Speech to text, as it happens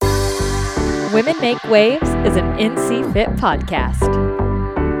Women Make Waves is an NC Fit podcast.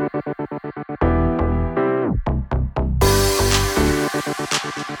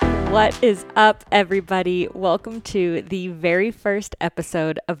 What is up, everybody? Welcome to the very first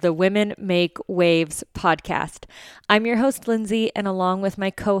episode of the Women Make Waves podcast. I'm your host, Lindsay, and along with my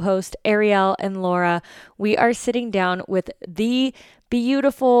co-host, Ariel and Laura, we are sitting down with the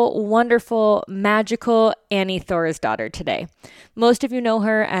beautiful, wonderful, magical Annie Thorisdottir today. Most of you know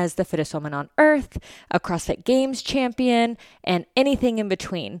her as the fittest woman on earth, a CrossFit Games champion, and anything in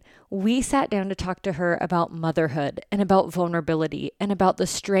between. We sat down to talk to her about motherhood and about vulnerability and about the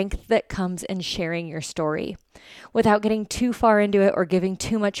strength that comes in sharing your story. Without getting too far into it or giving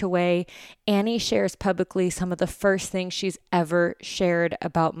too much away, Annie shares publicly some of the first things she's ever shared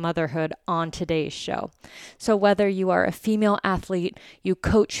about motherhood on today's show. So whether you are a female athlete, you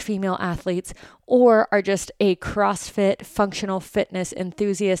coach female athletes, or are just a CrossFit functional fitness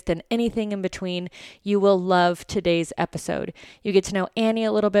enthusiast and anything in between, you will love today's episode. You get to know Annie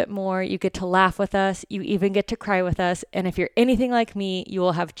a little bit more, you get to laugh with us, you even get to cry with us, and if you're anything like me, you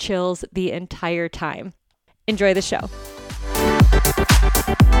will have chills the entire time. Enjoy the show.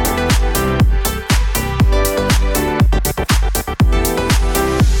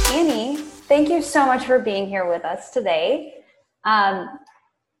 Annie, thank you so much for being here with us today.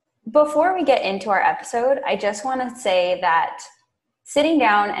 Before we get into our episode, I just want to say that sitting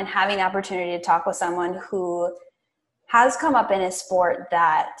down and having the opportunity to talk with someone who has come up in a sport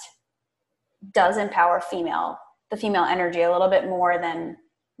that does empower the female energy a little bit more than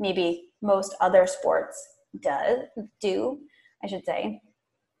maybe most other sports do, I should say.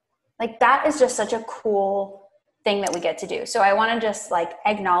 Like, that is just such a cool thing that we get to do. So I want to just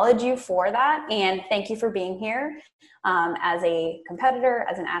acknowledge you for that and thank you for being here as a competitor,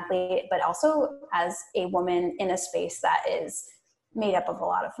 as an athlete, but also as a woman in a space that is made up of a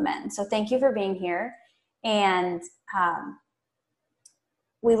lot of men. So thank you for being here. And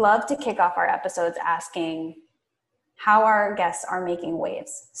we love to kick off our episodes asking how our guests are making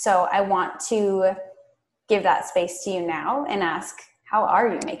waves. So I want to give that space to you now and ask, how are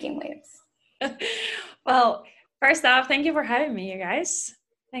you making waves? Well, first off, thank you for having me, you guys.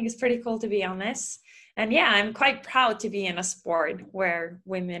 I think it's pretty cool to be on this. And yeah, I'm quite proud to be in a sport where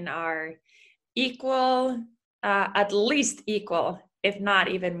women are equal, at least equal, if not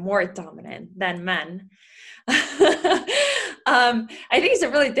even more dominant than men. I think it's a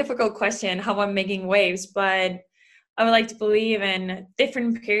really difficult question, how I'm making waves, but I would like to believe in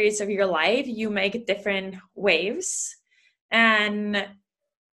different periods of your life, you make different waves. And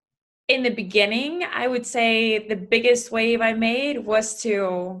in the beginning, I would say the biggest wave I made was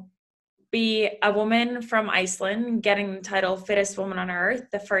to be a woman from Iceland, getting the title Fittest Woman on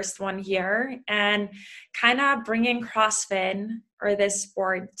Earth, the first one here, and kind of bringing CrossFit or this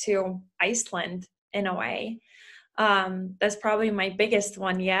sport to Iceland in a way. That's probably my biggest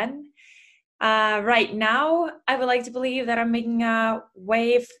one yet. Right now, I would like to believe that I'm making a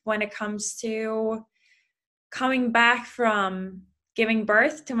wave when it comes to coming back from giving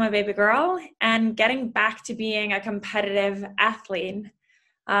birth to my baby girl and getting back to being a competitive athlete.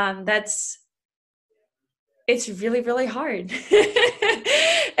 It's really, really hard.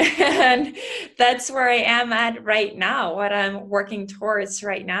 And that's where I am at right now. What I'm working towards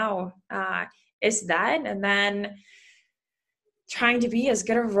right now is that. And then trying to be as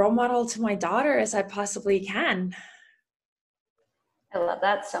good a role model to my daughter as I possibly can. I love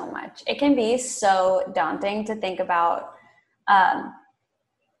that so much. It can be so daunting to think about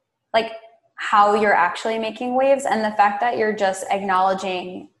how you're actually making waves, and the fact that you're just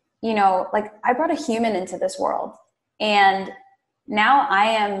acknowledging, I brought a human into this world, and now I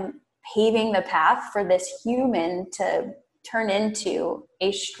am paving the path for this human to turn into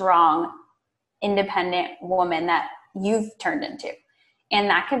a strong, independent woman that you've turned into. And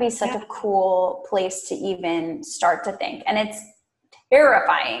that can be such a cool place to even start to think. And it's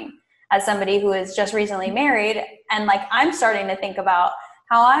terrifying as somebody who is just recently married. And I'm starting to think about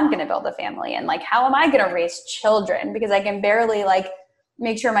how I'm going to build a family and how am I going to raise children, because I can barely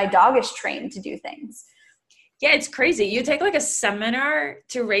make sure my dog is trained to do things. Yeah, it's crazy. You take a seminar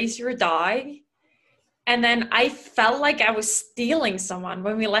to raise your dog. And then I felt like I was stealing someone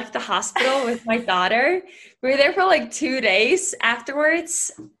when we left the hospital with my daughter. We were there for 2 days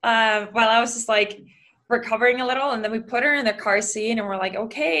afterwards while I was just recovering a little. And then we put her in the car seat and we're like,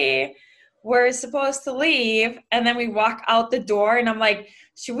 okay, we're supposed to leave. And then we walk out the door and I'm like,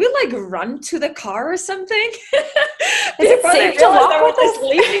 should we run to the car or something? Is it safe to walk with us?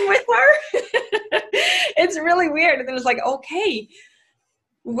 Leaving with her? It's really weird. And then it's okay,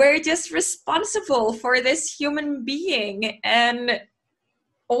 we're just responsible for this human being, and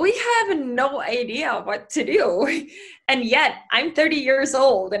we have no idea what to do. And yet I'm 30 years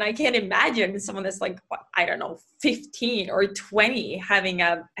old and I can't imagine someone that's like, what, I don't know, 15 or 20 having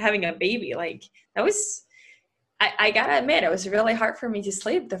a baby. Like that was, I gotta admit, it was really hard for me to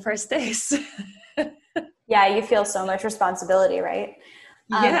sleep the first days. Yeah, you feel so much responsibility, right?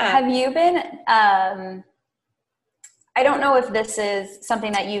 Yeah. Have you been, I don't know if this is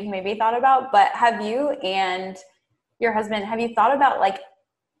something that you've maybe thought about, but have you and your husband, have you thought about like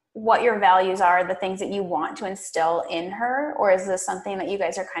what your values are, the things that you want to instill in her? Or is this something that you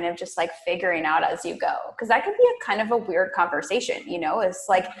guys are kind of just like figuring out as you go? Because that could be a kind of a weird conversation, you know, it's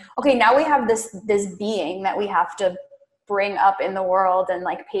like, okay, now we have this being that we have to bring up in the world and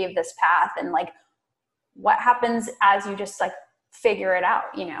like pave this path, and like what happens as you just like figure it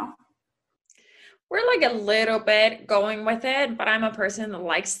out, you know? We're like a little bit going with it, but I'm a person that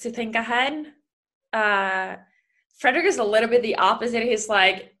likes to think ahead. Frederick is a little bit the opposite. He's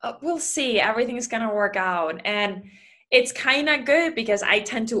like, oh, we'll see, everything's gonna work out. And it's kind of good because I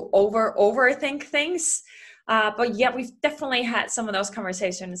tend to overthink things. But yeah, we've definitely had some of those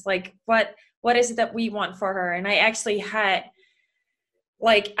conversations, like what is it that we want for her? And I actually had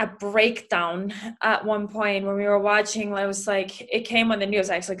like a breakdown at one point when we were watching. I was like, it came on the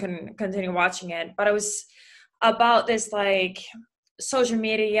news, I actually couldn't continue watching it, but it was about this like social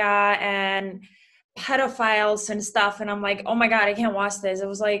media and pedophiles and stuff, and I'm like, oh my god, I can't watch this. It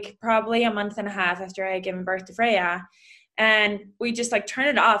was like probably a month and a half after I had given birth to Freya, and we just like turned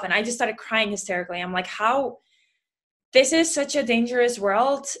it off, and I just started crying hysterically. I'm like, how, this is such a dangerous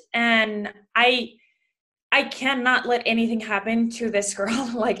world, and I cannot let anything happen to this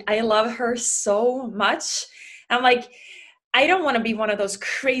girl. Like, I love her so much. I'm like, I don't want to be one of those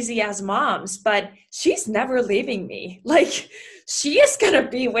crazy ass moms, but she's never leaving me. Like, she is going to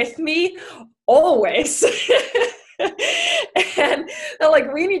be with me always. And they're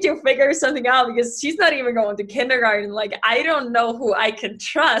like, we need to figure something out because she's not even going to kindergarten. Like, I don't know who I can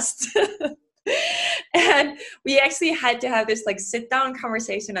trust. And we actually had to have this like sit down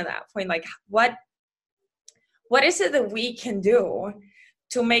conversation at that point. Like, what is it that we can do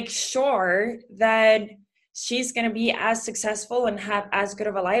to make sure that she's going to be as successful and have as good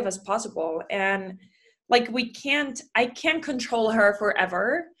of a life as possible? And like, I can't control her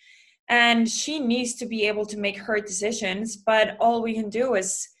forever, and she needs to be able to make her decisions, but all we can do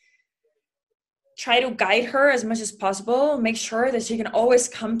is try to guide her as much as possible, make sure that she can always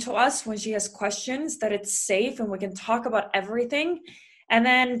come to us when she has questions, that it's safe and we can talk about everything, and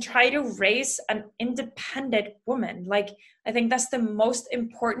then try to raise an independent woman. Like, I think that's the most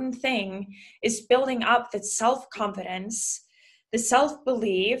important thing, is building up that self-confidence, the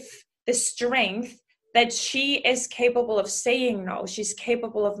self-belief, the strength that she is capable of saying no, she's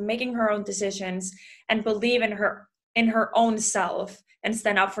capable of making her own decisions and believe in her own self and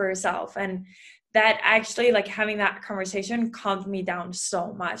stand up for herself. And that actually, like, having that conversation calmed me down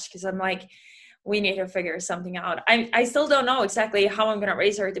so much, because I'm like, we need to figure something out. I still don't know exactly how I'm going to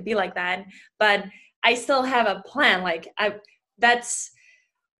raise her to be like that, but I still have a plan. Like,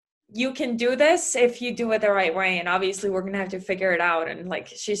 you can do this if you do it the right way. And obviously we're going to have to figure it out. And like,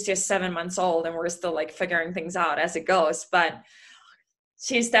 she's just 7 months old and we're still like figuring things out as it goes, but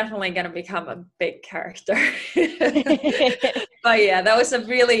she's definitely going to become a big character. But yeah, that was a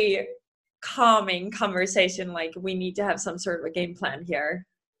really calming conversation. Like, we need to have some sort of a game plan here.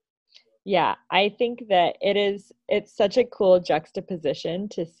 Yeah, I think that it's such a cool juxtaposition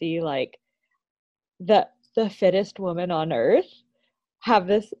to see like the fittest woman on earth have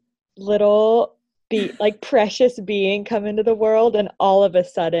this little like precious being come into the world, and all of a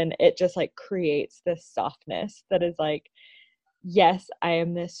sudden it just like creates this softness that is like, yes, I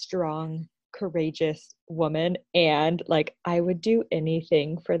am this strong, courageous woman, and like I would do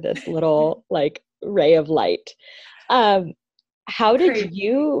anything for this little like ray of light. How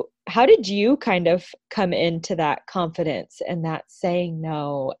did you kind of come into that confidence and that saying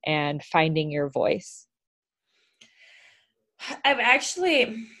no and finding your voice?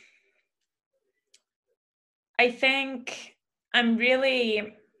 I think I'm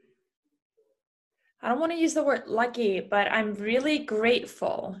really, I don't want to use the word lucky, but I'm really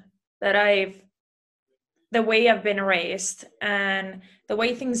grateful that the way I've been raised and the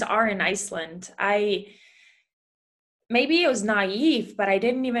way things are in Iceland. Maybe it was naive, but I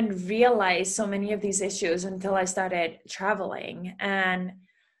didn't even realize so many of these issues until I started traveling. And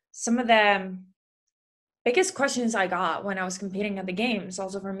some of the biggest questions I got when I was competing at the games,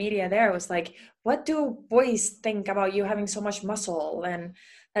 also for media there, was like, what do boys think about you having so much muscle and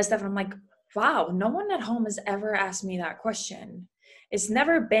that stuff? And I'm like, wow, no one at home has ever asked me that question. It's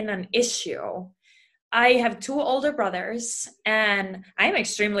never been an issue. I have two older brothers and I'm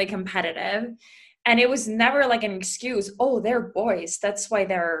extremely competitive. And it was never like an excuse, oh, they're boys, that's why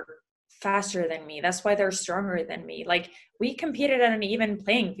they're faster than me, that's why they're stronger than me. Like, we competed at an even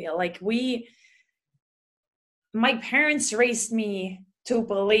playing field. Like, my parents raised me to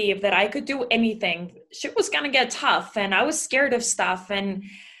believe that I could do anything. Shit was gonna get tough and I was scared of stuff and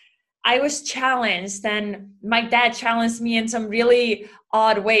I was challenged, and my dad challenged me in some really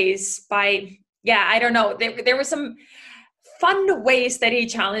odd ways by, yeah, I don't know. There were some fun ways that he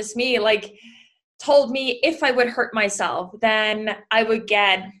challenged me, like told me if I would hurt myself, then I would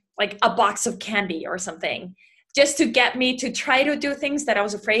get like a box of candy or something, just to get me to try to do things that I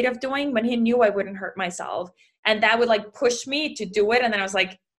was afraid of doing when he knew I wouldn't hurt myself. And that would like push me to do it. And then I was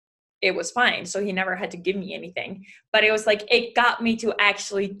like, it was fine. So he never had to give me anything, but it was like, it got me to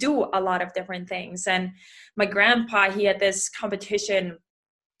actually do a lot of different things. And my grandpa, he had this competition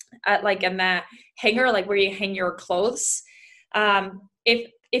at like in the hanger, like where you hang your clothes.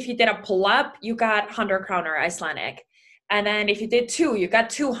 If you did a pull-up, you got 100 kroner Icelandic. And then if you did 2, you got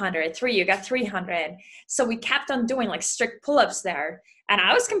 200, 3, you got 300. So we kept on doing like strict pull-ups there. And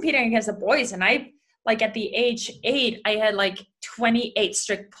I was competing against the boys, and I, like at the age 8, I had like 28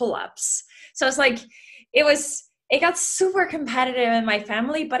 strict pull-ups. So it's like, it got super competitive in my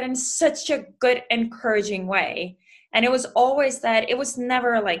family, but in such a good, encouraging way. And it was always that, it was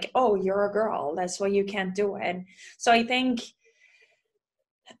never like, oh, you're a girl, that's why you can't do it. So I think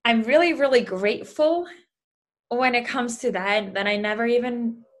I'm really, really grateful when it comes to that I never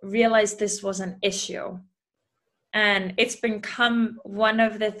even realized this was an issue. And it's become one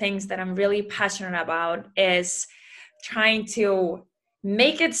of the things that I'm really passionate about, is trying to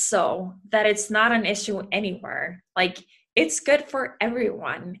make it so that it's not an issue anywhere. Like, it's good for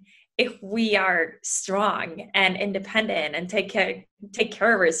everyone if we are strong and independent and take care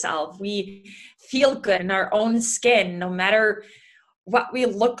of ourselves. We feel good in our own skin, no matter what we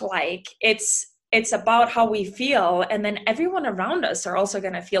look like. It's about how we feel, and then everyone around us are also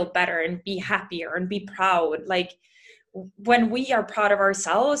going to feel better and be happier and be proud. Like, when we are proud of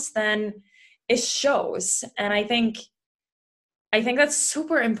ourselves, then it shows. And I think that's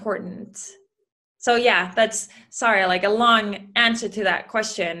super important. So yeah, that's, sorry, like a long answer to that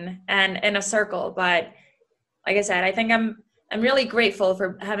question and in a circle, but like I said, I think I'm really grateful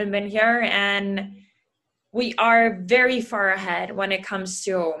for having been here, and we are very far ahead when it comes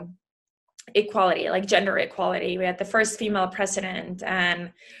to equality, like gender equality. We had the first female president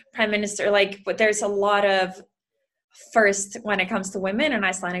and prime minister. Like, but there's a lot of first when it comes to women, and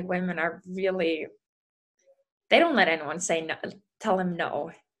Icelandic women are really, they don't let anyone say no, tell them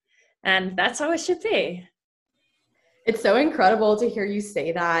no. And that's how it should be. It's so incredible to hear you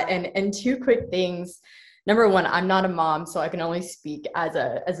say that. And two quick things. Number one, I'm not a mom, so I can only speak as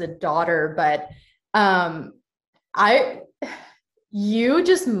a daughter, but you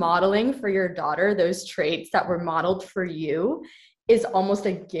just modeling for your daughter those traits that were modeled for you is almost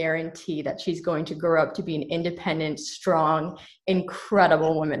a guarantee that she's going to grow up to be an independent, strong,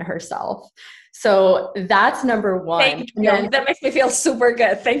 incredible woman herself. So that's number one. Thank you. That makes me feel super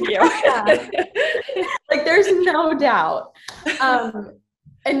good. Thank you. Yeah. Like, there's no doubt.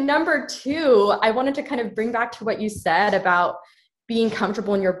 And number two, I wanted to kind of bring back to what you said about being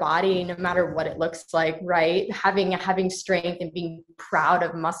comfortable in your body, no matter what it looks like, right? Having strength and being proud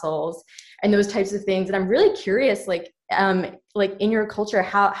of muscles and those types of things. And I'm really curious, like in your culture,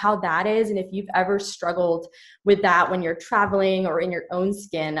 how that is, and if you've ever struggled with that when you're traveling or in your own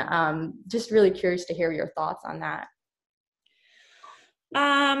skin. Just really curious to hear your thoughts on that.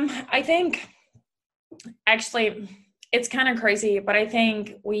 I think actually it's kind of crazy, but I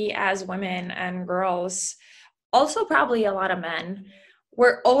think we as women and girls, also probably a lot of men,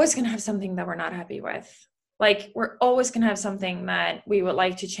 we're always going to have something that we're not happy with. Like, we're always going to have something that we would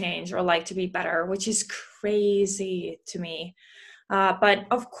like to change or like to be better, which is crazy to me. But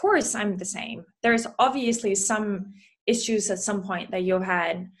of course I'm the same. There's obviously some issues at some point that you've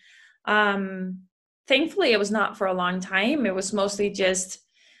had. Thankfully, it was not for a long time. It was mostly just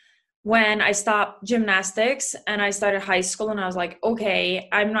when I stopped gymnastics and I started high school, and I was like, okay,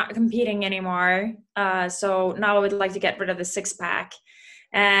 I'm not competing anymore. So now I would like to get rid of the 6-pack.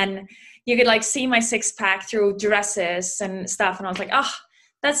 And you could like see my 6-pack through dresses and stuff. And I was like, oh,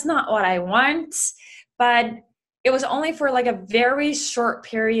 that's not what I want. But it was only for like a very short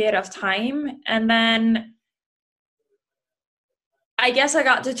period of time. And then I guess I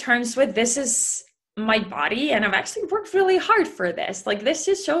got to terms with, this is my body, and I've actually worked really hard for this. Like, this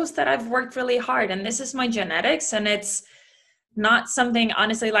just shows that I've worked really hard, and this is my genetics, and it's not something,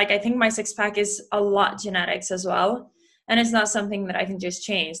 honestly, like, I think my 6-pack is a lot genetics as well, and it's not something that I can just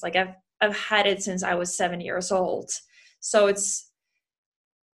change. Like, I've had it since I was 7 years old. So it's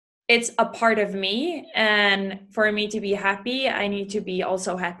a part of me, and for me to be happy, I need to be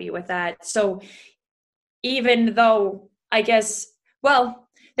also happy with that. So even though I guess, well,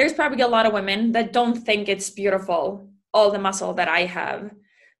 there's probably a lot of women that don't think it's beautiful, all the muscle that I have.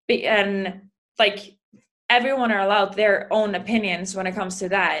 And like, everyone are allowed their own opinions when it comes to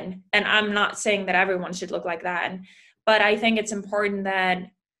that. And I'm not saying that everyone should look like that, but I think it's important that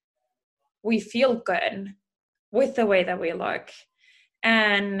we feel good with the way that we look.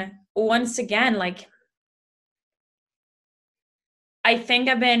 And once again, like, I think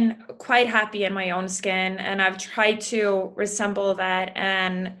I've been quite happy in my own skin, and I've tried to resemble that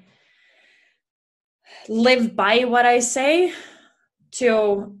and live by what I say,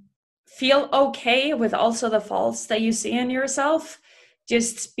 to feel okay with also the faults that you see in yourself.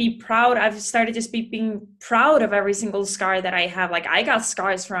 Just be proud. I've started just being proud of every single scar that I have. Like, I got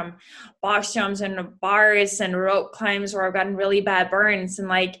scars from box jumps and bars and rope climbs where I've gotten really bad burns. And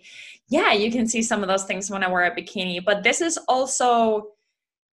like, yeah, you can see some of those things when I wear a bikini, but this is also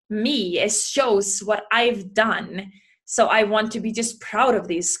me. It shows what I've done. So I want to be just proud of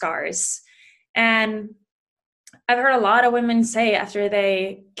these scars. And I've heard a lot of women say after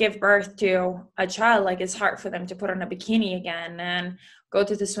they give birth to a child, like, it's hard for them to put on a bikini again and go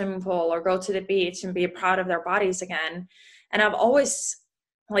to the swimming pool or go to the beach and be proud of their bodies again. And I've always,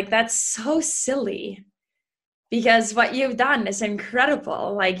 like, that's so silly, because what you've done is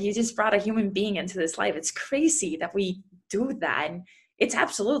incredible. Like, you just brought a human being into this life. It's crazy that we do that. It's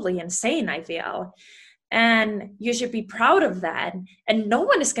absolutely insane, I feel. And you should be proud of that. And no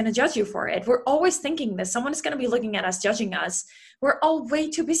one is going to judge you for it. We're always thinking that someone is going to be looking at us, judging us. We're all way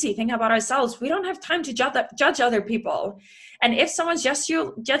too busy thinking about ourselves. We don't have time to judge other people. And if someone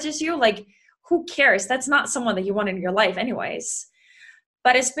judges you, like, who cares? That's not someone that you want in your life anyways.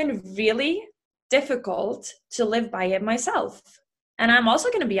 But it's been really difficult to live by it myself. And I'm also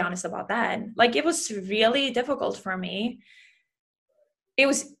going to be honest about that. Like, it was really difficult for me. It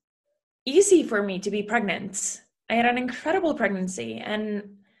was easy for me to be pregnant. I had an incredible pregnancy,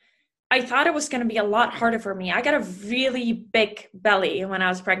 and I thought it was going to be a lot harder for me. I got a really big belly when I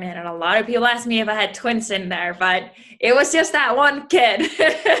was pregnant, and a lot of people asked me if I had twins in there, but it was just that one kid.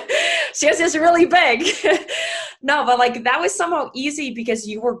 She was just really big. No, but like, that was somehow easy because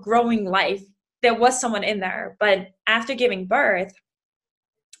you were growing life. There was someone in there. But after giving birth,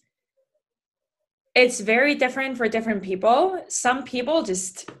 it's very different for different people. Some people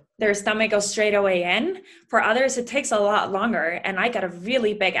just, their stomach goes straight away in. For others, it takes a lot longer. And I got a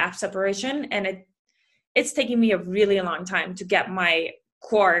really big ab separation, and it's taking me a really long time to get my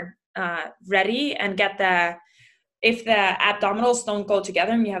core ready and get if the abdominals don't go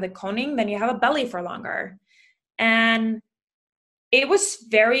together and you have the coning, then you have a belly for longer. And it was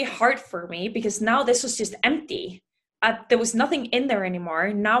very hard for me because now this was just empty. There was nothing in there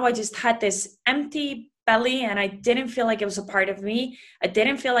anymore. Now I just had this empty belly, and I didn't feel like it was a part of me. I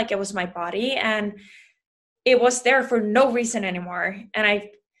didn't feel like it was my body, and it was there for no reason anymore. And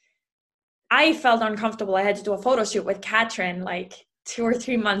I felt uncomfortable. I had to do a photo shoot with Katrin like 2 or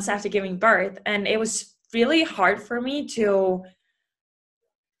 3 months after giving birth, and it was really hard for me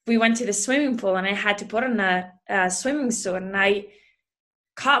we went to the swimming pool, and I had to put on a swimming suit, and I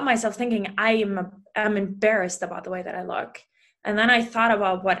caught myself thinking, I'm embarrassed about the way that I look. And then I thought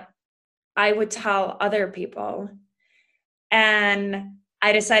about what I would tell other people. And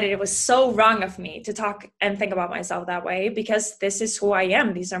I decided it was so wrong of me to talk and think about myself that way, because this is who I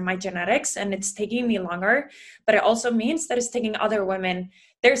am. These are my genetics, and it's taking me longer. But it also means that it's taking other women.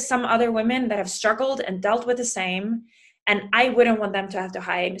 There's some other women that have struggled and dealt with the same, and I wouldn't want them to have to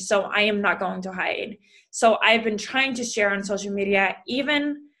hide. So I am not going to hide. So I've been trying to share on social media,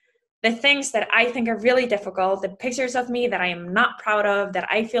 even the things that I think are really difficult, the pictures of me that I am not proud of, that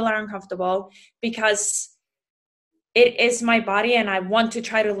I feel are uncomfortable, because it is my body and I want to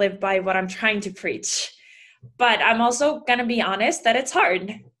try to live by what I'm trying to preach. But I'm also going to be honest that it's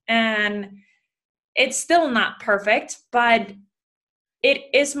hard, and it's still not perfect, but it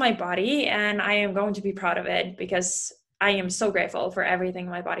is my body, and I am going to be proud of it because I am so grateful for everything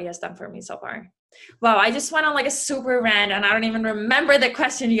my body has done for me so far. Wow, I just went on like a super rant, and I don't even remember the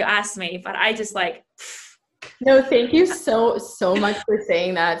question you asked me, but I just like... No, thank you so much for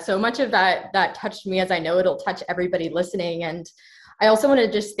saying that. So much of that touched me, as I know it'll touch everybody listening. And I also want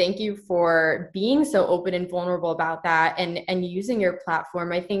to just thank you for being so open and vulnerable about that, and using your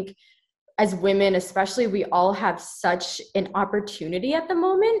platform. I think as women, especially, we all have such an opportunity at the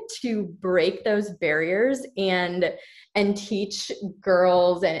moment to break those barriers and teach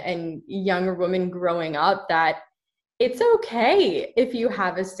girls and younger women growing up that it's okay if you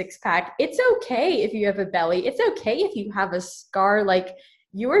have a six pack. It's okay if you have a belly. It's okay if you have a scar. Like,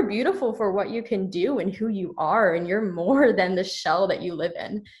 you are beautiful for what you can do and who you are, and you're more than the shell that you live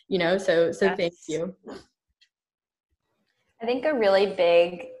in, you know? So Yes. thank you. I think a really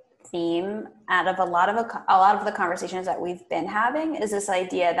big theme out of a lot of the conversations that we've been having is this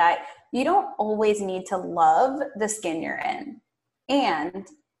idea that you don't always need to love the skin you're in, and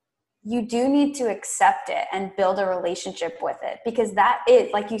you do need to accept it and build a relationship with it, because that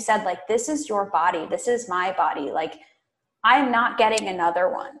is, like you said, like, this is your body, this is my body, like, I'm not getting another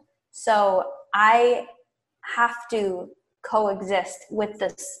one, so I have to coexist with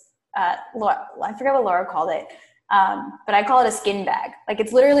this I forget what Laura called it, but I call it a skin bag. Like,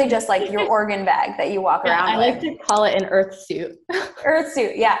 it's literally just like your organ bag that you walk around with. I like to call it an earth suit. Earth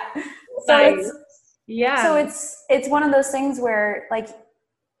suit, yeah. So it's one of those things where, like,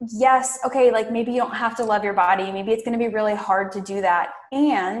 yes, okay, like, maybe you don't have to love your body. Maybe it's going to be really hard to do that.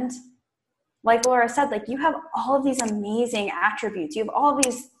 And like Laura said, like, you have all of these amazing attributes. You have all of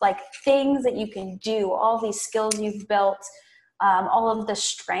these, like, things that you can do, all of these skills you've built, all of the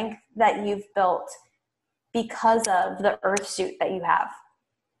strength that you've built because of the earth suit that you have.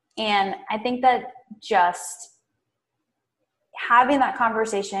 And I think that just having that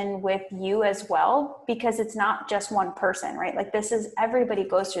conversation with you as well, because it's not just one person, right? Like, this is, everybody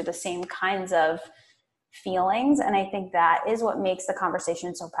goes through the same kinds of feelings. And I think that is what makes the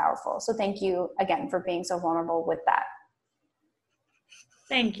conversation so powerful. So thank you again for being so vulnerable with that.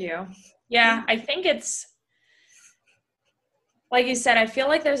 Thank you. Yeah, I think it's, like you said, I feel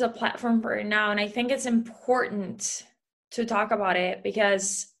like there's a platform for it now. And I think it's important to talk about it,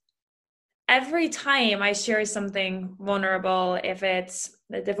 because every time I share something vulnerable, if it's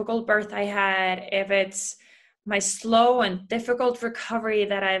the difficult birth I had, if it's my slow and difficult recovery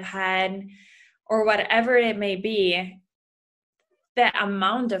that I've had, or whatever it may be, the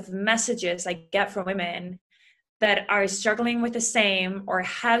amount of messages I get from women that are struggling with the same, or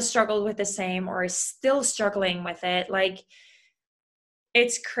have struggled with the same, or are still struggling with it, like,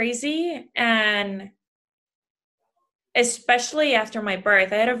 it's crazy. And especially after my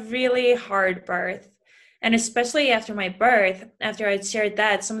birth, I had a really hard birth. And especially after my birth, after I'd shared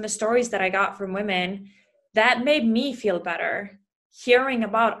that, some of the stories that I got from women, that made me feel better. Hearing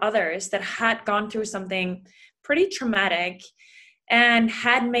about others that had gone through something pretty traumatic and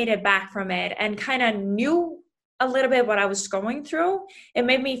had made it back from it and kind of knew a little bit what I was going through, it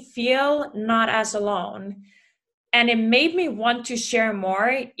made me feel not as alone. And it made me want to share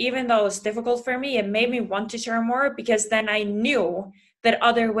more, even though it was difficult for me. It made me want to share more, because then I knew that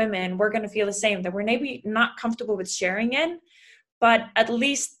other women were going to feel the same, that were maybe not comfortable with sharing it, but at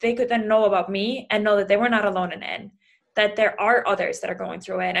least they could then know about me and know that they were not alone in it, that there are others that are going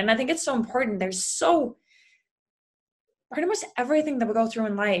through it. And I think it's so important. There's so pretty much everything that we go through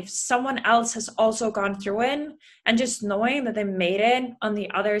in life, someone else has also gone through it. And just knowing that they made it on the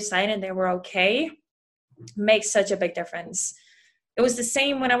other side and they were okay makes such a big difference. It was the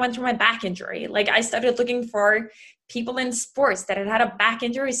same when I went through my back injury. Like, I started looking for people in sports that had had a back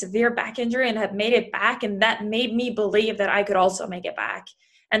injury, severe back injury, and had made it back. And that made me believe that I could also make it back.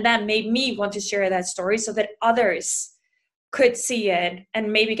 And that made me want to share that story so that others could see it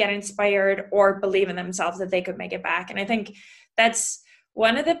and maybe get inspired or believe in themselves that they could make it back. And I think that's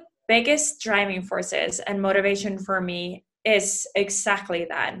one of the biggest driving forces and motivation for me, is exactly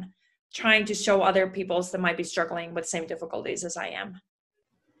that. Trying to show other people that might be struggling with the same difficulties as I am.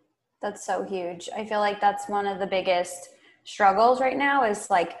 That's so huge. I feel like that's one of the biggest struggles right now, is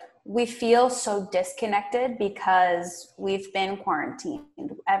like, we feel so disconnected because we've been quarantined.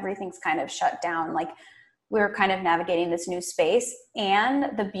 Everything's kind of shut down. Like, we're kind of navigating this new space.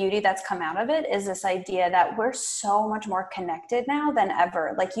 And the beauty that's come out of it is this idea that we're so much more connected now than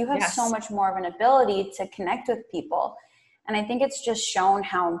ever. Like, you have so much more of an ability to connect with people. And I think it's just shown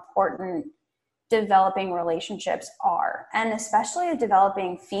how important developing relationships are, and especially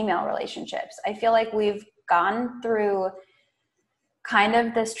developing female relationships. I feel like we've gone through kind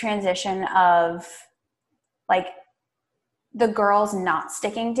of this transition of, like, the girls not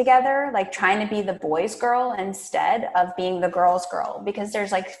sticking together, like trying to be the boys' girl instead of being the girls' girl, because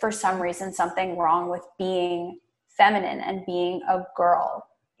there's, like, for some reason, something wrong with being feminine and being a girl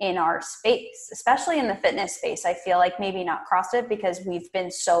in our space, especially in the fitness space. I feel like maybe not CrossFit, because we've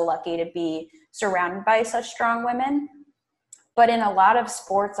been so lucky to be surrounded by such strong women. But in a lot of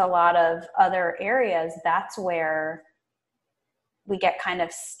sports, a lot of other areas, that's where we get kind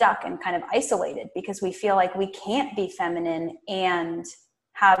of stuck and kind of isolated, because we feel like we can't be feminine and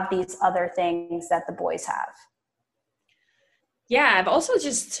have these other things that the boys have. Yeah, I've also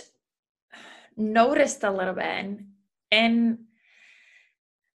just noticed a little bit And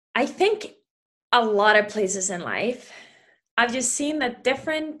I think a lot of places in life, I've just seen the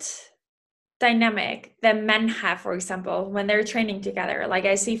different dynamic that men have, for example, when they're training together. Like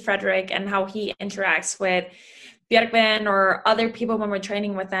I see Frederick and how he interacts with Björkman or other people when we're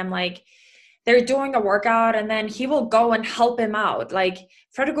training with them. Like they're doing a workout and then he will go and help him out. Like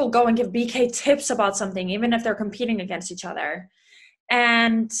Frederick will go and give BK tips about something, even if they're competing against each other.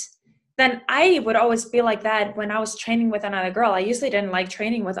 And then I would always be like that when I was training with another girl. I usually didn't like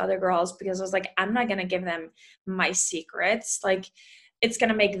training with other girls because I was like, I'm not going to give them my secrets. Like it's going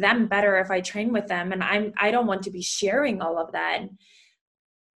to make them better if I train with them. And I don't want to be sharing all of that.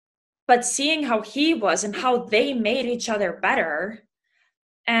 But seeing how he was and how they made each other better,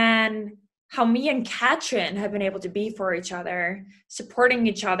 and how me and Katrin have been able to be for each other, supporting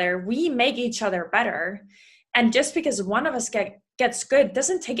each other, we make each other better. And just because one of us gets good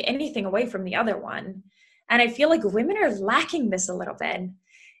doesn't take anything away from the other one. And I feel like women are lacking this a little bit.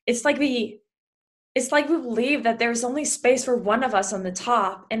 It's like we believe that there's only space for one of us on the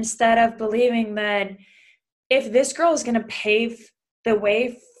top, instead of believing that if this girl is going to pave the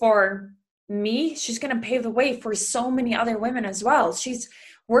way for me, she's going to pave the way for so many other women as well.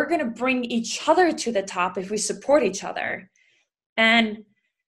 We're going to bring each other to the top if we support each other. And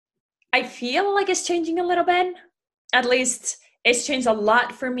I feel like it's changing a little bit. At least it's changed a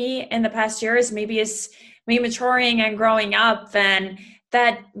lot for me in the past years. Maybe it's me maturing and growing up, and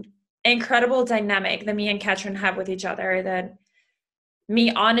that incredible dynamic that me and Katrin have with each other, that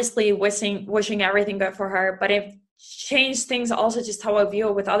me honestly wishing everything good for her. But it changed things also, just how I view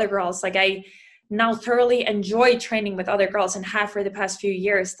it with other girls. Like I now thoroughly enjoy training with other girls and have for the past few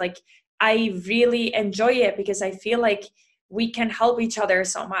years. Like I really enjoy it because I feel like we can help each other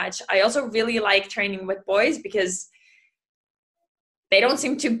so much. I also really like training with boys because they don't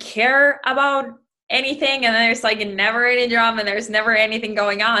seem to care about anything, and there's like never any drama and there's never anything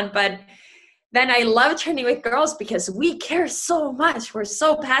going on. But then I love training with girls because we care so much. We're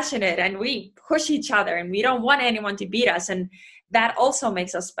so passionate and we push each other and we don't want anyone to beat us. And that also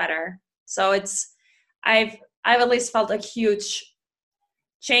makes us better. So I've at least felt a huge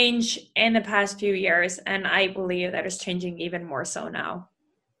change in the past few years, and I believe that is changing even more so now.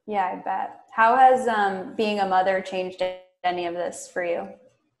 Yeah, I bet. How has being a mother changed any of this for you?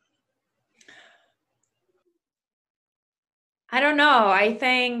 I don't know. I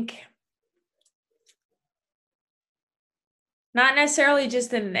think not necessarily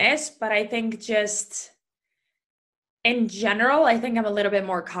just in this, but I think just in general, I think I'm a little bit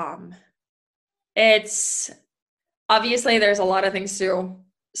more calm. It's obviously there's a lot of things to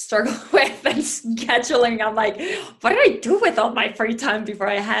struggle with and scheduling. I'm like, what did I do with all my free time before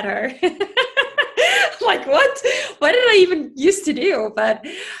I had her? Like, what did I even used to do? But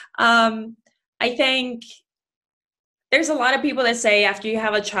I think there's a lot of people that say after you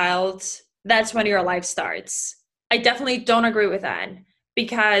have a child, that's when your life starts. I definitely don't agree with that,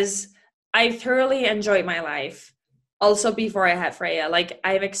 because I thoroughly enjoyed my life also before I had Freya. Like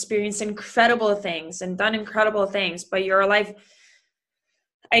I've experienced incredible things and done incredible things, but your life,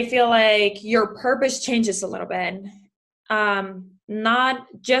 I feel like your purpose changes a little bit. Not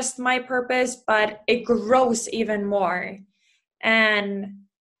just my purpose, but it grows even more. And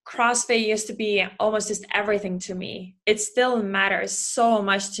CrossFit used to be almost just everything to me. It still matters so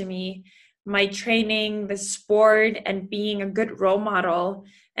much to me. My training, the sport, and being a good role model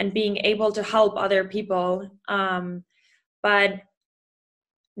and being able to help other people. But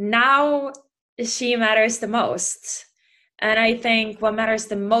now she matters the most. And I think what matters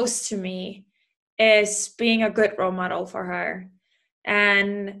the most to me is being a good role model for her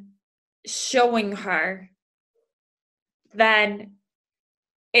and showing her that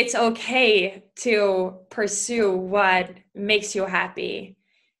it's okay to pursue what makes you happy.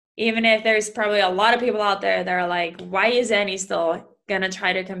 Even if there's probably a lot of people out there that are like, why is Annie still gonna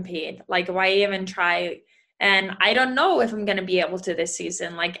try to compete? Like, why even try? And I don't know if I'm gonna be able to this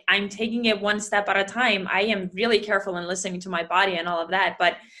season. Like, I'm taking it one step at a time. I am really careful in listening to my body and all of that,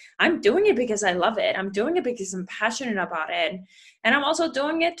 but I'm doing it because I love it. I'm doing it because I'm passionate about it. And I'm also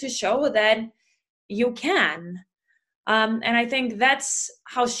doing it to show that you can. And I think that's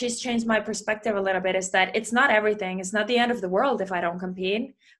how she's changed my perspective a little bit, is that it's not everything. It's not the end of the world if I don't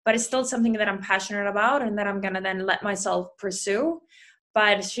compete, but it's still something that I'm passionate about and that I'm going to then let myself pursue.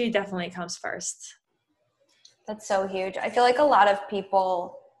 But she definitely comes first. That's so huge. I feel like a lot of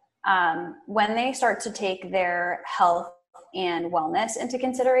people, when they start to take their health and wellness into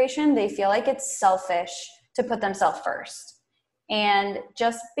consideration, they feel like it's selfish to put themselves first. And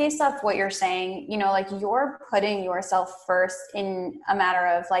just based off what you're saying, you know, like you're putting yourself first in a matter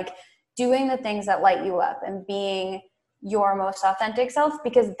of like doing the things that light you up and being your most authentic self,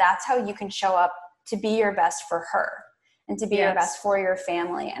 because that's how you can show up to be your best for her and to be your best for your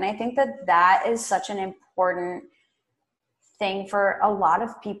family. And I think that that is such an important thing for a lot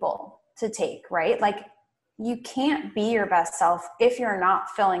of people to take, right? Like, you can't be your best self if you're not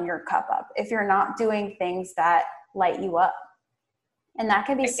filling your cup up, if you're not doing things that light you up. And that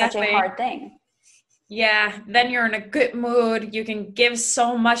can be such a hard thing. Yeah, then you're in a good mood. You can give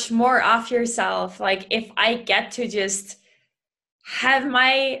so much more of yourself. Like, if I get to just have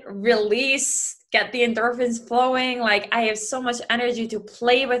my release, get the endorphins flowing, like I have so much energy to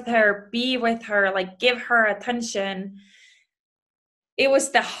play with her, be with her, like give her attention. It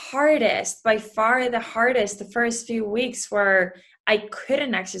was the hardest, by far the hardest, the first few weeks where I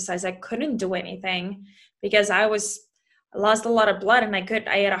couldn't exercise. I couldn't do anything because I lost a lot of blood, and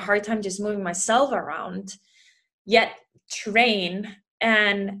I had a hard time just moving myself around, yet train.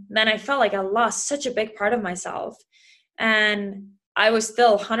 And then I felt like I lost such a big part of myself. And I was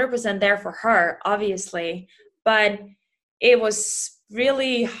still 100% there for her, obviously, but it was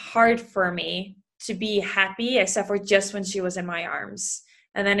really hard for me to be happy, except for just when she was in my arms.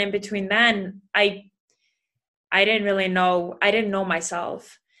 And then in between then, I didn't really know, I didn't know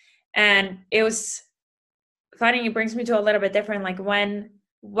myself. And it was funny, it brings me to a little bit different, like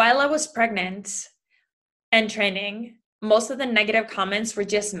while I was pregnant and training, most of the negative comments were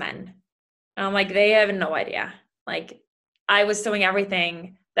just men. And I'm like, they have no idea. Like, I was doing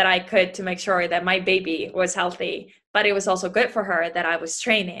everything that I could to make sure that my baby was healthy, but it was also good for her that I was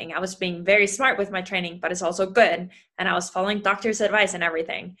training. I was being very smart with my training, but it's also good. And I was following doctor's advice and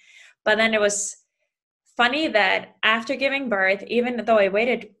everything. But then it was funny that after giving birth, even though I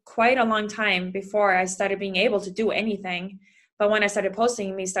waited quite a long time before I started being able to do anything, but when I started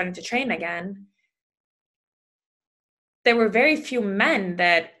posting me starting to train again, there were very few men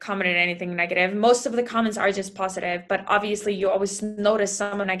that commented anything negative. Most of the comments are just positive, but obviously you always notice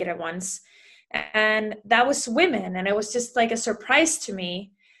some negative ones. And that was women. And it was just like a surprise to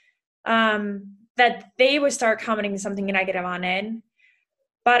me that they would start commenting something negative on it.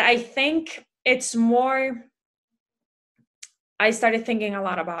 But I think it's more, I started thinking a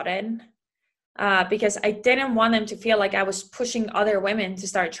lot about it because I didn't want them to feel like I was pushing other women to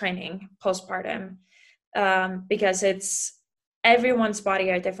start training postpartum. Because everyone's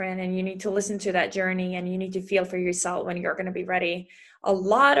body are different, and you need to listen to that journey, and you need to feel for yourself when you're going to be ready. A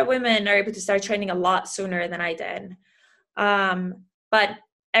lot of women are able to start training a lot sooner than I did. But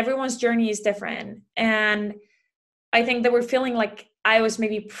everyone's journey is different. And I think that we're feeling like I was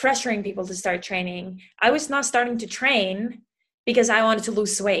maybe pressuring people to start training. I was not starting to train because I wanted to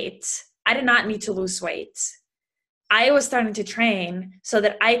lose weight. I did not need to lose weight. I was starting to train so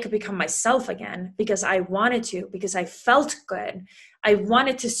that I could become myself again because I wanted to, because I felt good. I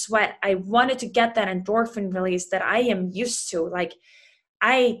wanted to sweat. I wanted to get that endorphin release that I am used to. Like,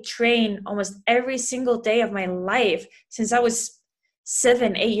 I train almost every single day of my life since I was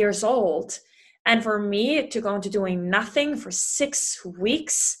 7, 8 years old. And for me to go into doing nothing for 6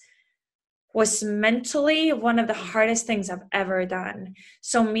 weeks was mentally one of the hardest things I've ever done.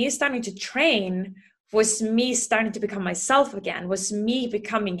 So me starting to train was me starting to become myself again, was me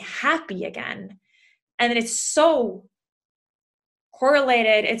becoming happy again. And it's so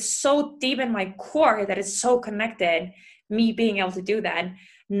correlated. It's so deep in my core that it's so connected, me being able to do that.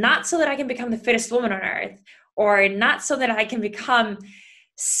 Not so that I can become the fittest woman on earth, or not so that I can become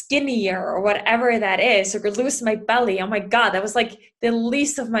skinnier or whatever that is, or lose my belly. Oh my God, that was like the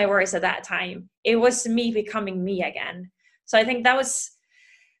least of my worries at that time. It was me becoming me again. So I think that was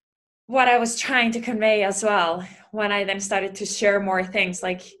what I was trying to convey as well when I then started to share more things.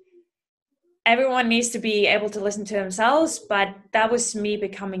 Like, everyone needs to be able to listen to themselves, but that was me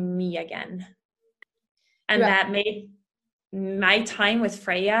becoming me again. And that made my time with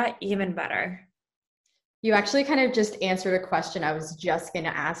Freya even better. You actually kind of just answered a question I was just going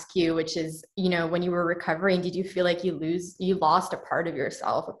to ask you, which is, when you were recovering, did you feel like you lost a part of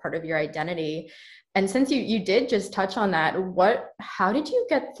yourself, a part of your identity? And since you did just touch on that, how did you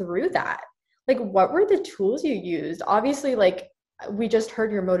get through that? Like, what were the tools you used? Obviously, like, we just heard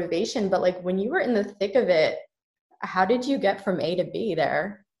your motivation, but like, when you were in the thick of it, how did you get from A to B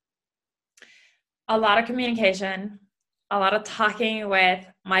there? A lot of communication, a lot of talking with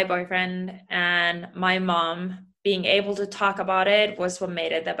my boyfriend and my mom. Being able to talk about it was what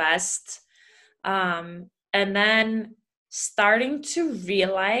made it the best. And then starting to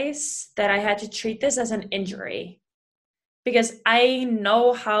realize that I had to treat this as an injury, because I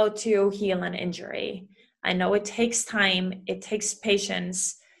know how to heal an injury. I know it takes time, it takes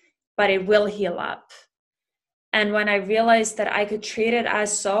patience, but it will heal up. And when I realized that I could treat it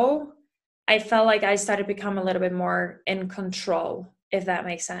as so, I felt like I started to become a little bit more in control, if that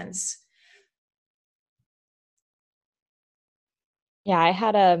makes sense. Yeah,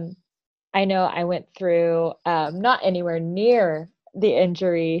 I know I went through not anywhere near the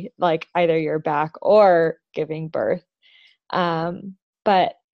injury, like either your back or giving birth.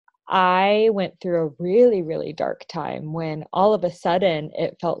 But I went through a really, really dark time when all of a sudden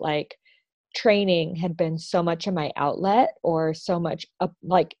it felt like training had been so much of my outlet, or so much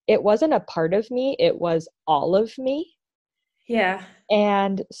like it wasn't a part of me, it was all of me. Yeah.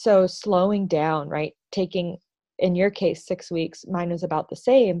 And so slowing down, right? Taking, in your case, 6 weeks, mine was about the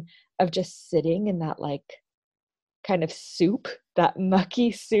same, of just sitting in that like kind of soup, that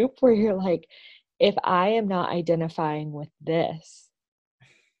mucky soup where you're like, if I am not identifying with this,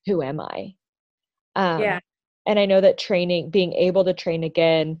 who am I? Yeah. And I know that training, being able to train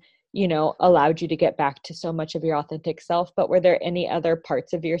again, allowed you to get back to so much of your authentic self. But were there any other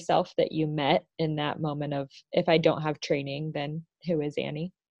parts of yourself that you met in that moment of, if I don't have training, then who is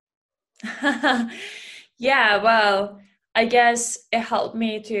Annie? Yeah, well, I guess it helped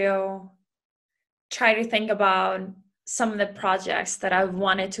me to try to think about some of the projects that I've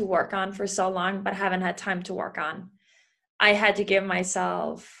wanted to work on for so long, but haven't had time to work on. I had to give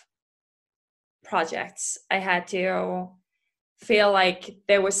myself projects. I had to feel like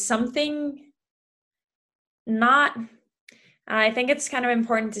there was something not, and I think it's kind of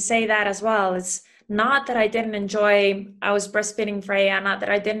important to say that as well. It's not that I was breastfeeding Freya, not that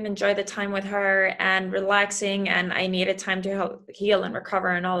I didn't enjoy the time with her and relaxing, and I needed time to heal and recover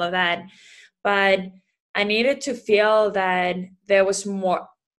and all of that. But I needed to feel that there was more,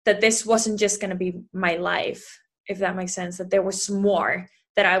 that this wasn't just going to be my life, if that makes sense, that there was more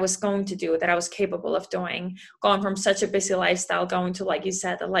that I was going to do, that I was capable of doing, going from such a busy lifestyle, going to, like you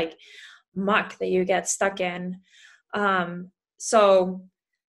said, the like muck that you get stuck in. So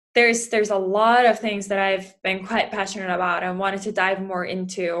there's a lot of things that I've been quite passionate about and wanted to dive more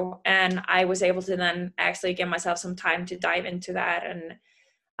into, and I was able to then actually give myself some time to dive into that. And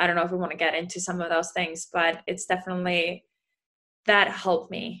I don't know if we want to get into some of those things, but it's definitely, that helped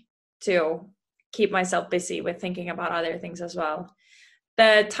me to keep myself busy with thinking about other things as well.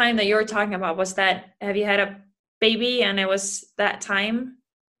 The time that you were talking about, was that, have you had a baby and it was that time?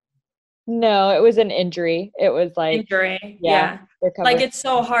 No, it was an injury. It was like, Injury. yeah, Yeah. Like, recover. it's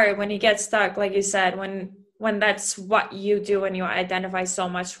so hard when you get stuck, like you said, when that's what you do and you identify so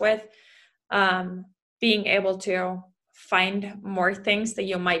much with, being able to find more things that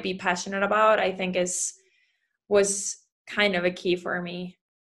you might be passionate about, I think was kind of a key for me.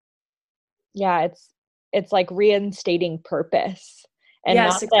 Yeah, it's like reinstating purpose. And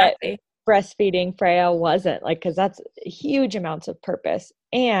Yes, not that exactly. breastfeeding Freya wasn't, like, because that's huge amounts of purpose.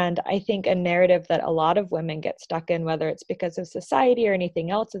 And I think a narrative that a lot of women get stuck in, whether it's because of society or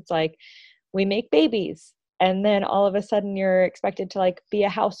anything else, it's like, we make babies and then all of a sudden you're expected to like be a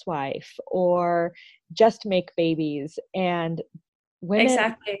housewife or just make babies. And women,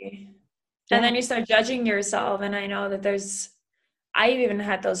 Exactly. And yeah, then you start judging yourself. And I know that I've even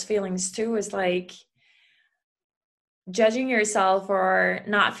had those feelings too, is like judging yourself or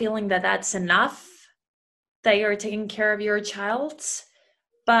not feeling that that's enough, that you're taking care of your child.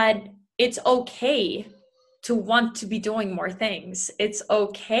 But it's okay to want to be doing more things. It's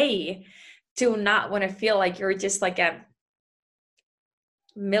okay to not want to feel like you're just like a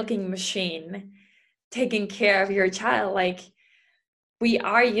milking machine taking care of your child. Like, we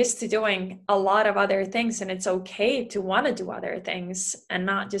are used to doing a lot of other things, and it's okay to want to do other things and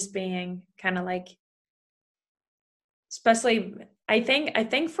not just being kind of like, especially I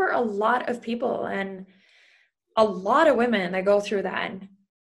think for a lot of people and a lot of women that go through that,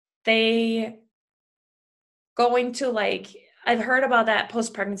 they go into, like, I've heard about that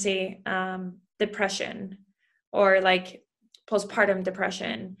post-pregnancy depression, or like postpartum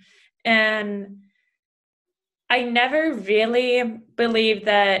depression. And I never really believed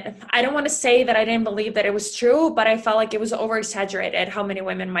that. I don't want to say that I didn't believe that it was true, but I felt like it was over exaggerated how many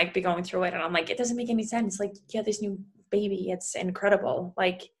women might be going through it. And I'm like, it doesn't make any sense. Like, yeah, this new baby, it's incredible.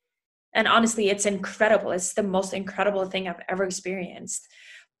 Like, and honestly, it's incredible. It's the most incredible thing I've ever experienced.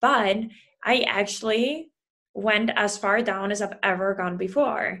 But I actually went as far down as I've ever gone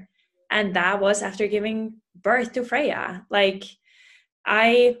before. And that was after giving birth to Freya. Like,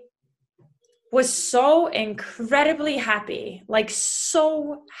 I was so incredibly happy, like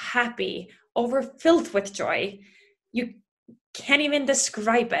so happy, overfilled with joy. You can't even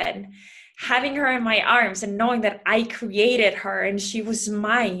describe it. Having her in my arms and knowing that I created her and she was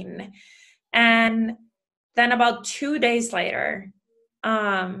mine. And then about 2 days later,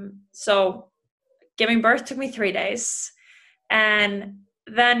 so giving birth took me 3 days. And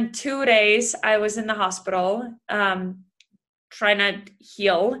then 2 days I was in the hospital, trying to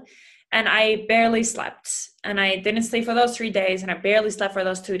heal, and I barely slept. And I didn't sleep for those 3 days, and I barely slept for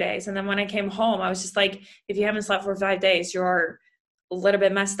those 2 days. And then when I came home, I was just like, if you haven't slept for 5 days, you're a little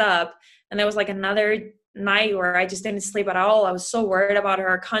bit messed up. And there was like another night where I just didn't sleep at all. I was so worried about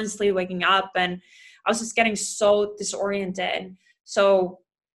her, constantly waking up, and I was just getting so disoriented. So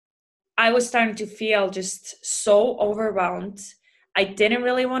I was starting to feel just so overwhelmed. I didn't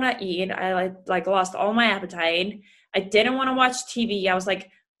really want to eat. I like lost all my appetite. I didn't want to watch TV. I was like,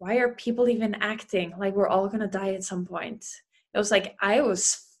 why are people even acting like we're all gonna die at some point? It was like I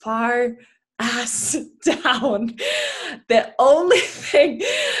was far ass down. The only thing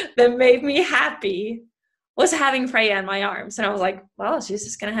that made me happy was having Freya in my arms. And I was like, well, she's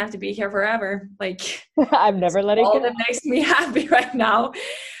just gonna have to be here forever. Like, I'm never letting all go. that makes me happy right now.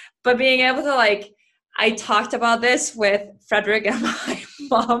 But being able to like, I talked about this with Frederick and my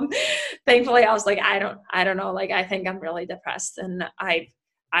mom. Thankfully, I was like, I don't know. Like, I think I'm really depressed, and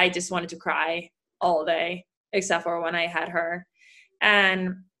I just wanted to cry all day, except for when I had her.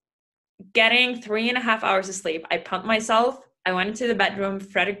 And getting 3.5 hours of sleep, I pumped myself. I went into the bedroom.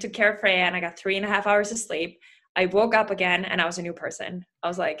 Frederick took care of Freya, and I got 3.5 hours of sleep. I woke up again, and I was a new person. I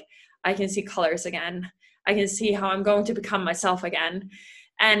was like, I can see colors again. I can see how I'm going to become myself again.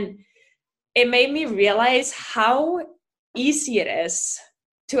 And it made me realize how easy it is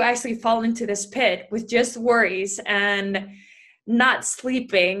to actually fall into this pit with just worries and not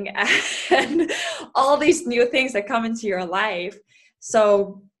sleeping and all these new things that come into your life.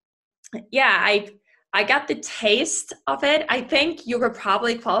 So yeah, I got the taste of it. I think you could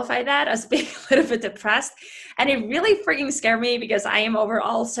probably qualify that as being a little bit depressed. And it really freaking scared me because I am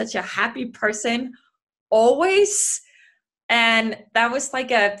overall such a happy person always. And that was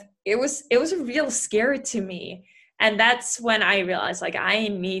like it was a real scare to me. And that's when I realized like I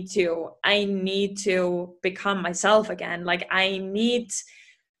need to become myself again. Like I need,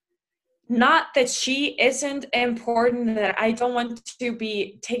 not that she isn't important, that I don't want to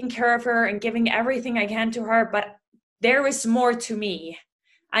be taking care of her and giving everything I can to her, but there is more to me.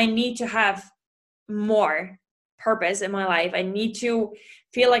 I need to have more purpose in my life. I need to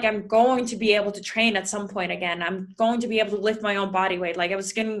feel like I'm going to be able to train at some point again. I'm going to be able to lift my own body weight. Like I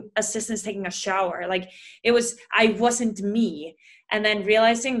was getting assistance taking a shower. Like I wasn't me. And then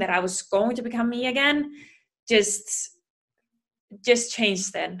realizing that I was going to become me again just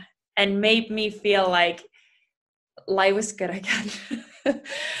changed then and made me feel like life was good again.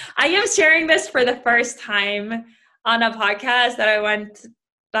 I am sharing this for the first time on a podcast that I went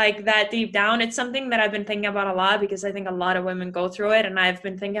like that deep down. It's something that I've been thinking about a lot because I think a lot of women go through it, and I've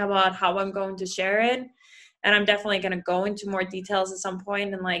been thinking about how I'm going to share it. And I'm definitely going to go into more details at some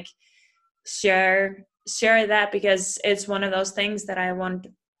point and like share that, because it's one of those things that I want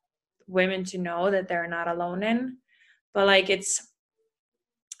women to know that they're not alone in. But like I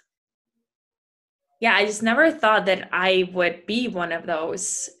just never thought that I would be one of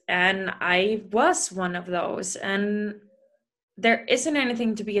those. And I was one of those. And there isn't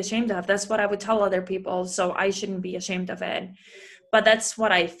anything to be ashamed of. That's what I would tell other people. So I shouldn't be ashamed of it. But that's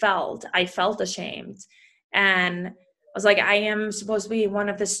what I felt. I felt ashamed. And I was like, I am supposed to be one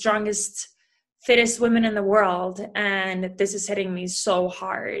of the strongest, fittest women in the world. And this is hitting me so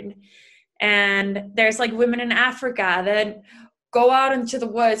hard. And there's like women in Africa that go out into the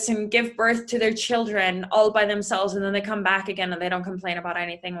woods and give birth to their children all by themselves, and then they come back again and they don't complain about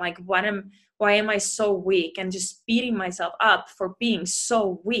anything. Like, why am I so weak? And just beating myself up for being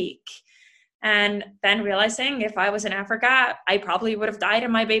so weak. And then realizing if I was in Africa, I probably would have died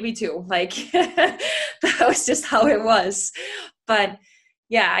in my baby too. Like that was just how it was. But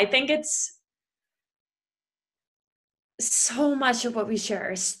yeah, I think it's so much of what we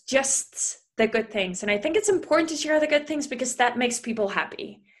share is just the good things. And I think it's important to share the good things because that makes people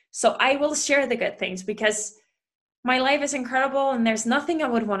happy. So I will share the good things because my life is incredible and there's nothing I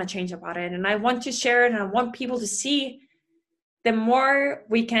would want to change about it. And I want to share it, and I want people to see the more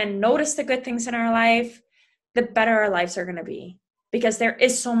we can notice the good things in our life, the better our lives are going to be, because there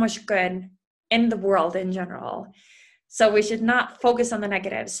is so much good in the world in general. So we should not focus on the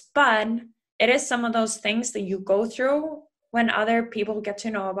negatives, but it is some of those things that you go through. When other people get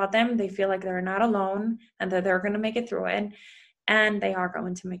to know about them, they feel like they're not alone and that they're going to make it through it, and they are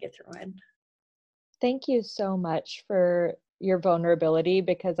going to make it through it. Thank you so much for your vulnerability,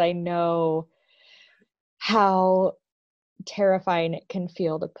 because I know how terrifying it can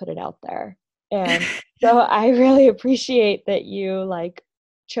feel to put it out there. And so I really appreciate that you like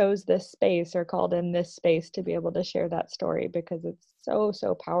chose this space or called in this space to be able to share that story, because it's so,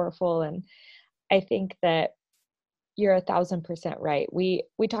 so powerful. And I think that you're 1,000% right. We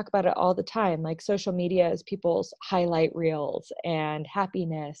talk about it all the time. Like, social media is people's highlight reels and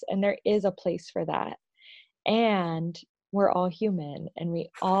happiness, and there is a place for that. And we're all human, and we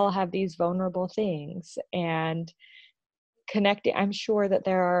all have these vulnerable things, and connecting. I'm sure that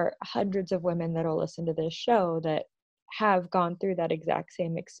there are hundreds of women that'll listen to this show that have gone through that exact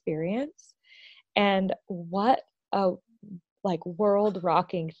same experience. And what a like world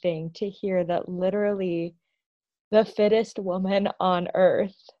rocking thing to hear that literally the fittest woman on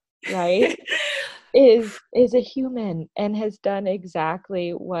earth, right, is a human and has done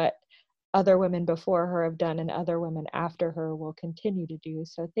exactly what other women before her have done, and other women after her will continue to do.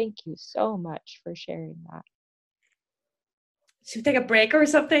 So thank you so much for sharing that. Should we take a break or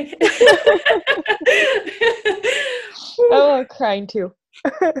something? Oh, I'm crying too.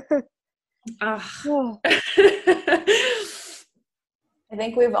 I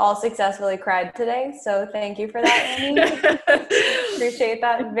think we've all successfully cried today, so thank you for that, Annie. Appreciate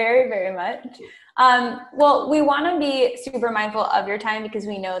that very, very much. Well, we want to be super mindful of your time because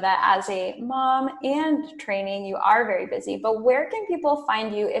we know that as a mom and training, you are very busy. But where can people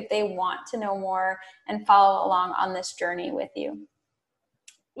find you if they want to know more and follow along on this journey with you?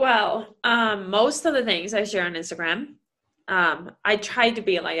 Well, most of the things I share on Instagram. I try to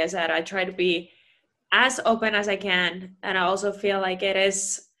be, like I said, I try to be as open as I can. And I also feel like it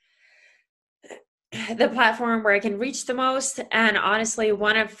is the platform where I can reach the most. And honestly,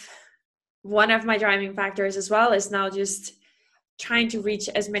 one of my driving factors as well is now just trying to reach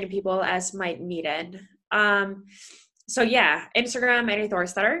as many people as might need it. So yeah, Instagram, Annie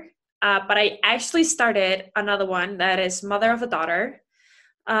Thorstadter. But I actually started another one that is Mother of a Daughter,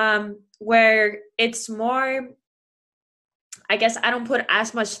 where it's more, I guess I don't put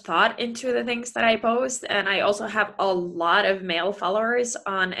as much thought into the things that I post. And I also have a lot of male followers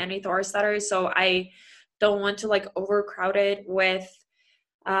on Annie Thorstadter. So I don't want to like overcrowd it with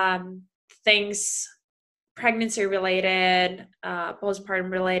things pregnancy related,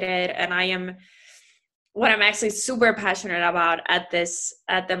 postpartum related. And what I'm actually super passionate about at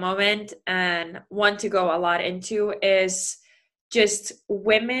the moment and want to go a lot into is just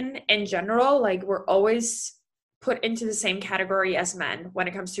women in general. Like, we're always put into the same category as men when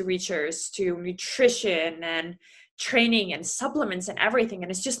it comes to research, to nutrition and training and supplements and everything.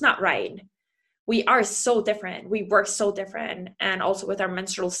 And it's just not right. We are so different. We work so different. And also with our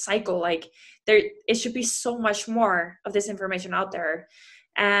menstrual cycle, like it should be so much more of this information out there.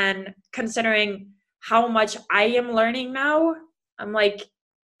 And considering how much I am learning now, I'm like,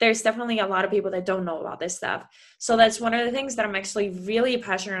 there's definitely a lot of people that don't know about this stuff. So that's one of the things that I'm actually really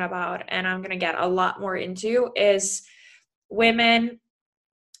passionate about, and I'm going to get a lot more into, is women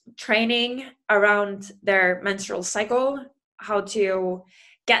training around their menstrual cycle, how to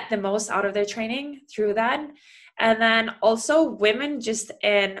get the most out of their training through that. And then also women just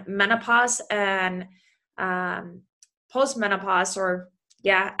in menopause and post-menopause, or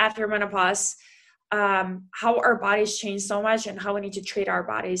after menopause, how our bodies change so much and how we need to treat our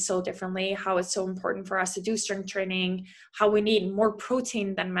bodies so differently, how it's so important for us to do strength training, how we need more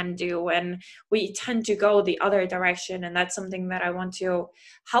protein than men do, and we tend to go the other direction. And that's something that I want to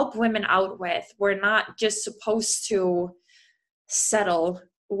help women out with. We're not just supposed to settle,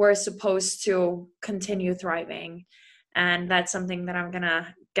 we're supposed to continue thriving. And that's something that I'm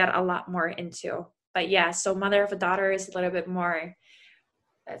gonna get a lot more into. But yeah, so Mother of a Daughter is a little bit more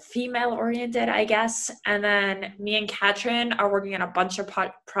female oriented, I guess. And then me and Katrin are working on a bunch of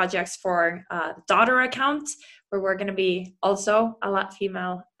projects for daughter account, where we're going to be also a lot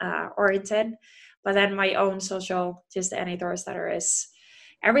female oriented. But then my own social, just Annie Thorstadter, is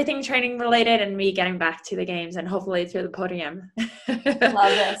everything training related and me getting back to the games and hopefully through the podium.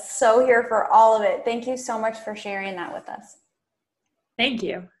 Love this. So here for all of it. Thank you so much for sharing that with us. Thank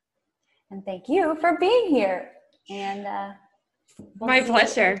you. And thank you for being here. And my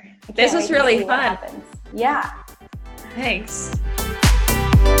pleasure. This was really fun. Yeah. Thanks.